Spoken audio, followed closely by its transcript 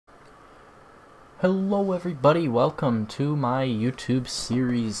Hello everybody, welcome to my YouTube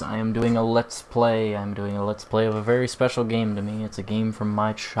series. I am doing a Let's Play. I'm doing a Let's Play of a very special game to me. It's a game from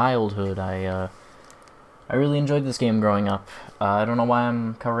my childhood. I really enjoyed this game growing up. I don't know why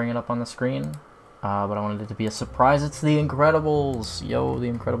I'm covering it up on the screen, but I wanted it to be a surprise. It's The Incredibles! Yo,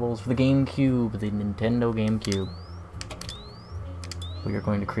 The Incredibles for the GameCube, the Nintendo GameCube. We are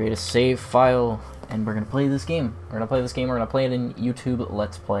going to create a save file, and we're going to play this game. We're going to play it in YouTube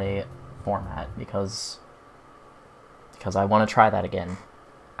Let's Play format because I want to try that again.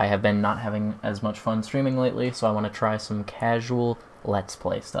 I have been not having as much fun streaming lately, so I want to try some casual Let's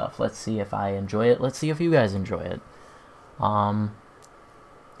Play stuff. Let's see if I enjoy it. Let's see if you guys enjoy it.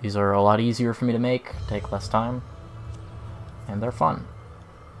 These are a lot easier for me to make, take less time, and they're fun.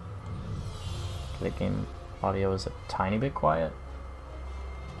 The game audio is a tiny bit quiet.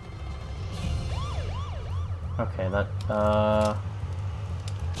 Okay,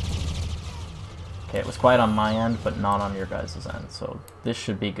 okay, it was quiet on my end, but not on your guys' end, so this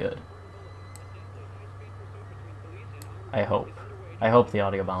should be good. I hope. I hope the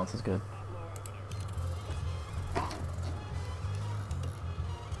audio balance is good.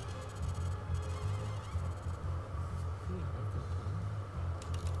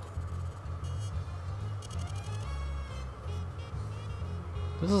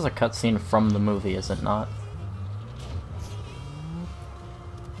 This is a cutscene from the movie, is it not?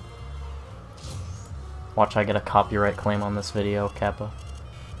 Watch I get a copyright claim on this video, Kappa.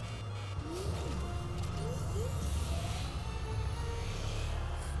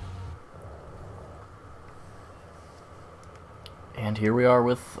 And here we are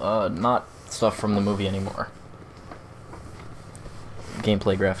with, not stuff from the movie anymore.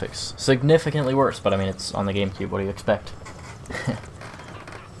 Gameplay graphics. Significantly worse, but I mean, it's on the GameCube, what do you expect?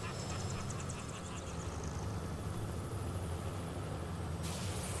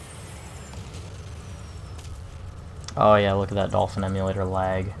 Oh yeah, look at that Dolphin emulator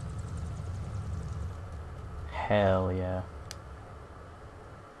lag. Hell yeah.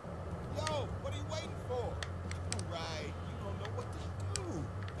 Yo, what are you waiting for? Right, you don't know what to do.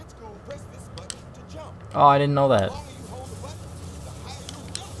 Let's go press this button to jump. Oh, I didn't know that. The longer you hold the button, the higher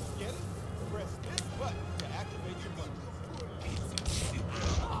you jump. Get it? Press this button to activate your button.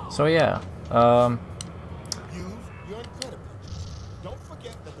 So yeah, Use your incredible. Don't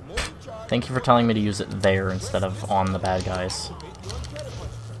forget that the more you charge, thank you for telling me to use it there instead of on the bad guys.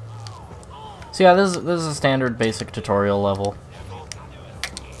 So yeah, this is a standard basic tutorial level.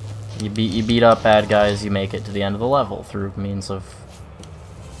 You beat up bad guys, you make it to the end of the level through means of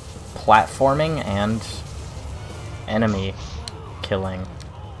platforming and enemy killing.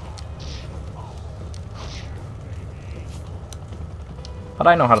 But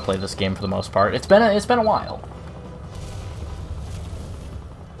I know how to play this game for the most part. It's been a while.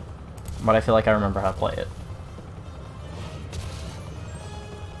 But I feel like I remember how to play it.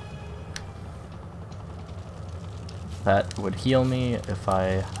 That would heal me if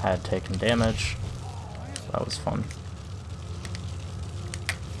I had taken damage. That was fun.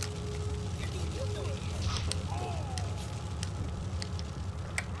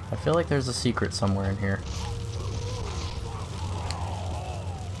 I feel like there's a secret somewhere in here.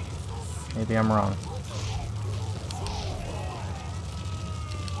 Maybe I'm wrong.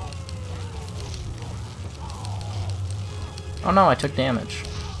 Oh no, I took damage.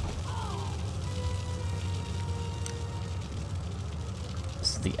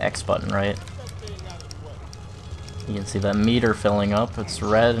 This is the X button, right? You can see that meter filling up. It's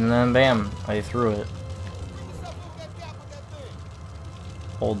red, and then bam, I threw it.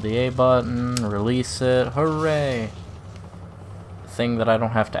 Hold the A button, release it, hooray! Thing that I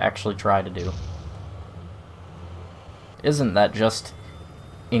don't have to actually try to do. Isn't that just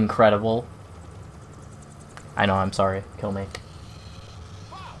incredible? I know, I'm sorry. Kill me.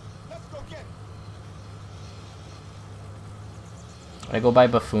 I go by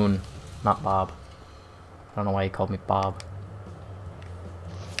Buffoon, not Bob. I don't know why he called me Bob.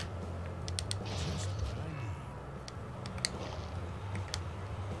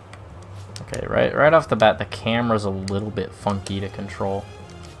 Okay, right off the bat, the camera's a little bit funky to control.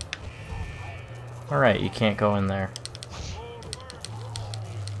 Alright, you can't go in there.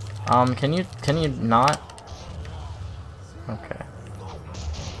 Can you not? Okay.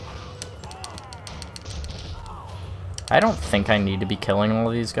 I don't think I need to be killing all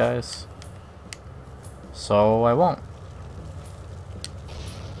of these guys, so I won't.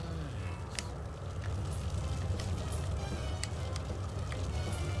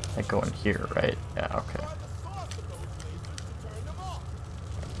 I go in here, right? Yeah, okay.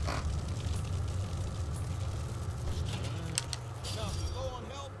 Now, if you're low on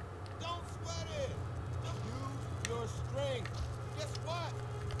health, don't sweat it. thing. Guess what?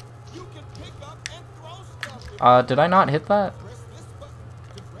 You can pick up and throw stuff. Did I not hit that? Press this button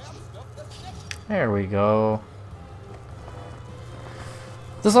to grab stuff that's next. There we go.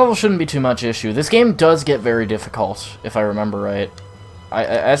 This level shouldn't be too much issue. This game does get very difficult, if I remember right.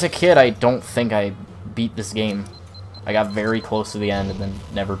 As a kid, I don't think I beat this game. I got very close to the end and then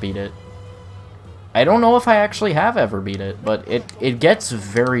never beat it. I don't know if I actually have ever beat it, but it gets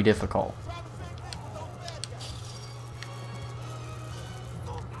very difficult.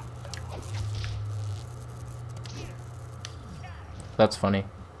 That's funny.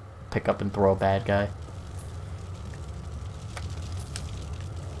 Pick up and throw a bad guy.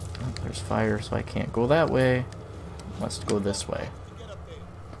 Oh, there's fire, so I can't go that way. Must go this way.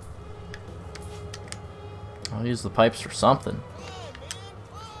 I'll use the pipes for something.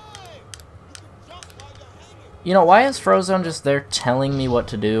 You know, why is Frozone just there telling me what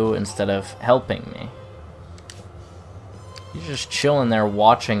to do instead of helping me? He's just chilling there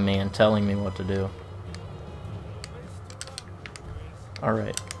watching me and telling me what to do.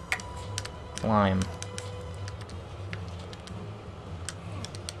 Alright. Climb.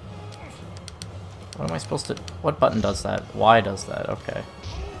 What am I supposed to... What button does that? Y does that, okay.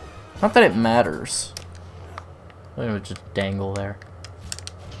 Not that it matters. It would just dangle there.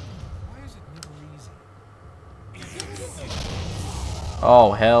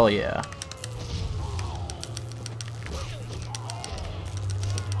 Oh, hell yeah.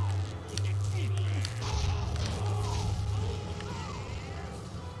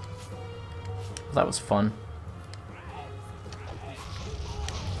 That was fun.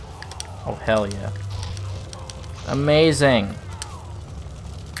 Oh, hell yeah. Amazing.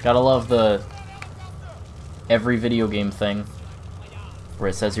 Gotta love the every video game thing where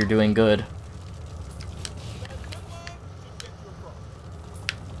it says you're doing good.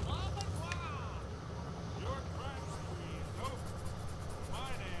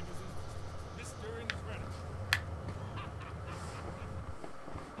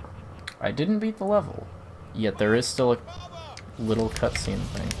 I didn't beat the level, yet there is still a little cutscene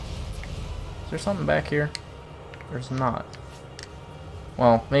thing. Is there something back here? There's not.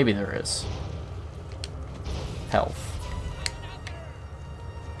 Well, maybe there is. Health.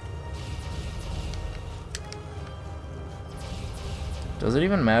 Does it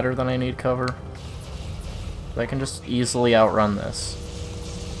even matter that I need cover? I can just easily outrun this.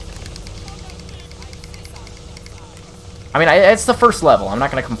 I mean, it's the first level. I'm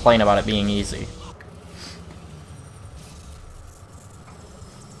not going to complain about it being easy.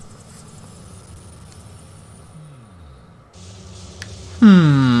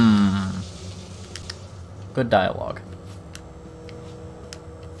 Good dialogue.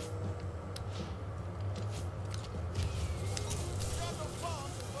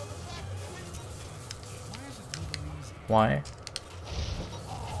 Why?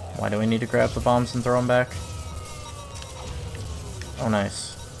 Why do we need to grab the bombs and throw them back? Oh,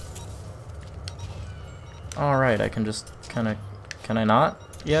 nice. Alright, I can just kind of... Can I not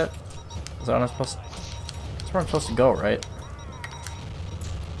yet? Is that what I'm supposed to... That's where I'm supposed to go, right?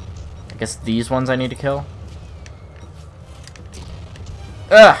 I guess these ones I need to kill?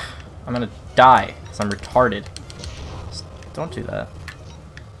 Ugh! I'm gonna die, because I'm retarded. Just don't do that.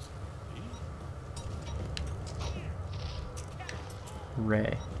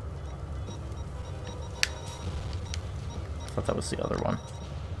 Ray. I thought that was the other one.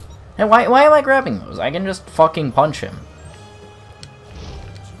 And why am I grabbing those? I can just fucking punch him.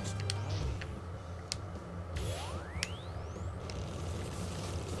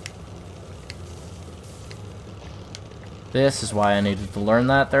 This is why I needed to learn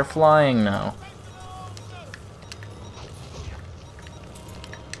that. They're flying now.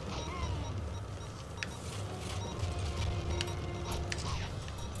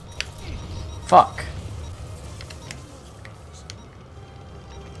 Fuck.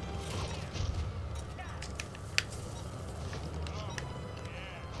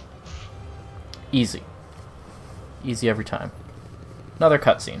 Easy. Easy every time. Another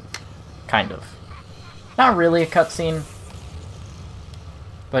cutscene. Kind of. Not really a cutscene.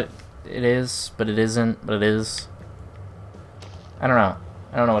 But it is, but it isn't, but it is. I don't know.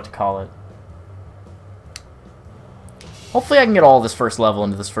 I don't know what to call it. Hopefully I can get all this first level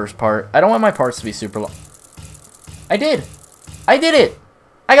into this first part. I don't want my parts to be super long. I did! I did it!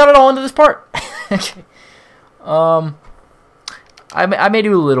 I got it all into this part! Okay. I may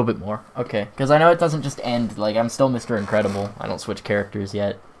do a little bit more. Okay. Because I know it doesn't just end. Like, I'm still Mr. Incredible. I don't switch characters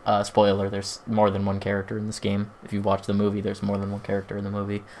yet. Spoiler, there's more than one character in this game. If you watch the movie, there's more than one character in the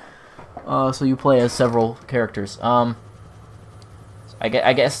movie. So you play as several characters. I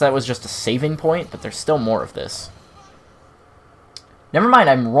guess that was just a saving point, but there's still more of this. Never mind,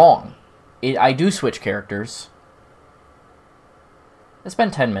 I'm wrong. I do switch characters. It's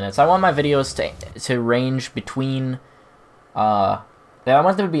been 10 minutes. I want my videos to range between... I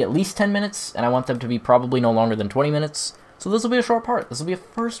want them to be at least 10 minutes, and I want them to be probably no longer than 20 minutes. So this will be a short part. This will be a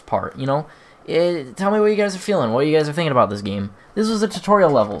first part, you know? Tell me what you guys are feeling, what you guys are thinking about this game. This was a tutorial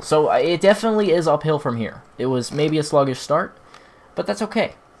level, so it definitely is uphill from here. It was maybe a sluggish start, but that's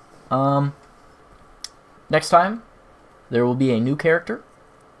okay. Next time, there will be a new character.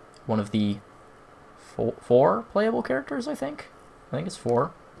 One of the four playable characters, I think. I think it's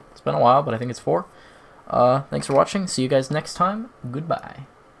 4. It's been a while, but I think it's 4. Thanks for watching. See you guys next time. Goodbye.